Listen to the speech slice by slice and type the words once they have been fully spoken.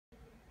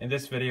In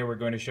this video, we're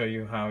going to show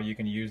you how you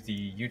can use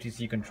the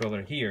UTC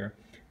controller here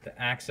to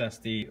access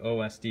the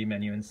OSD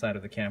menu inside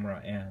of the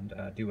camera and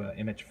do an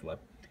image flip.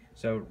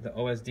 So the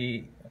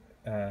OSD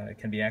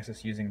can be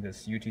accessed using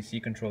this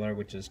UTC controller,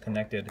 which is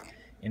connected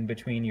in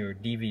between your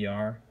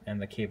DVR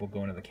and the cable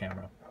going to the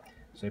camera.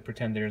 So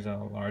pretend there's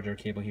a larger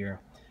cable here.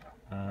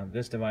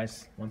 This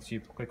device, once you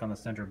click on the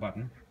center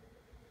button,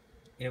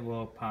 it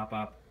will pop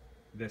up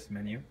this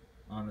menu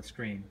on the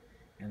screen,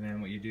 and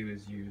then what you do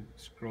is you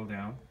scroll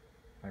down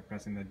by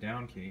pressing the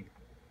down key,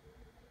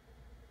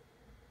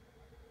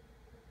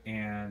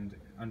 and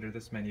under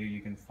this menu you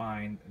can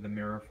find the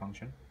mirror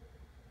function.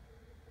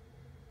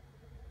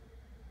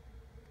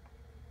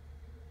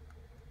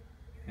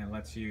 And it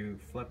lets you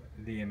flip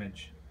the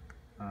image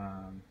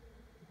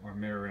or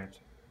mirror it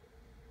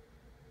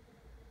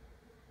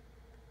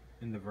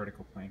in the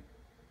vertical plane.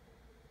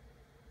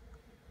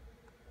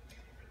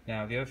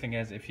 Now the other thing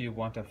is, if you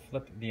want to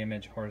flip the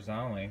image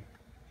horizontally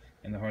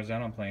in the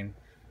horizontal plane,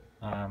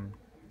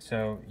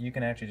 so you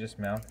can actually just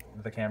mount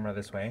the camera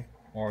this way,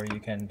 or you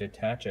can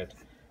detach it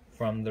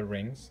from the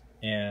rings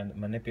and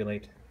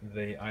manipulate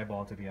the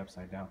eyeball to be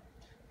upside down.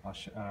 I'll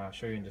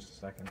show you in just a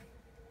second.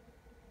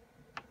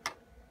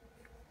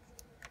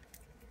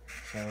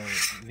 So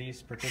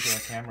these particular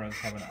cameras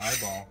have an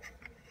eyeball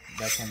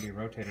that can be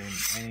rotated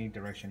in any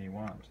direction you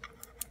want.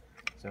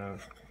 So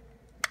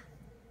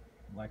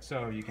like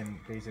so, you can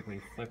basically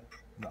flip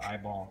the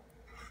eyeball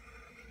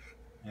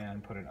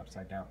and put it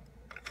upside down.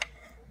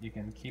 You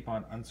can keep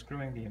on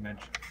unscrewing the image.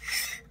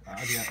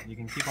 You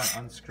can keep on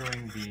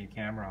unscrewing the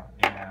camera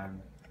and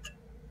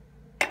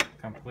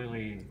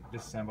completely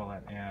disassemble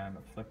it and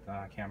flip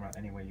the camera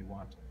any way you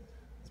want.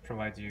 This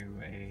provides you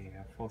a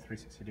full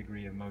 360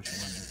 degree of motion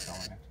when you're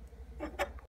installing it.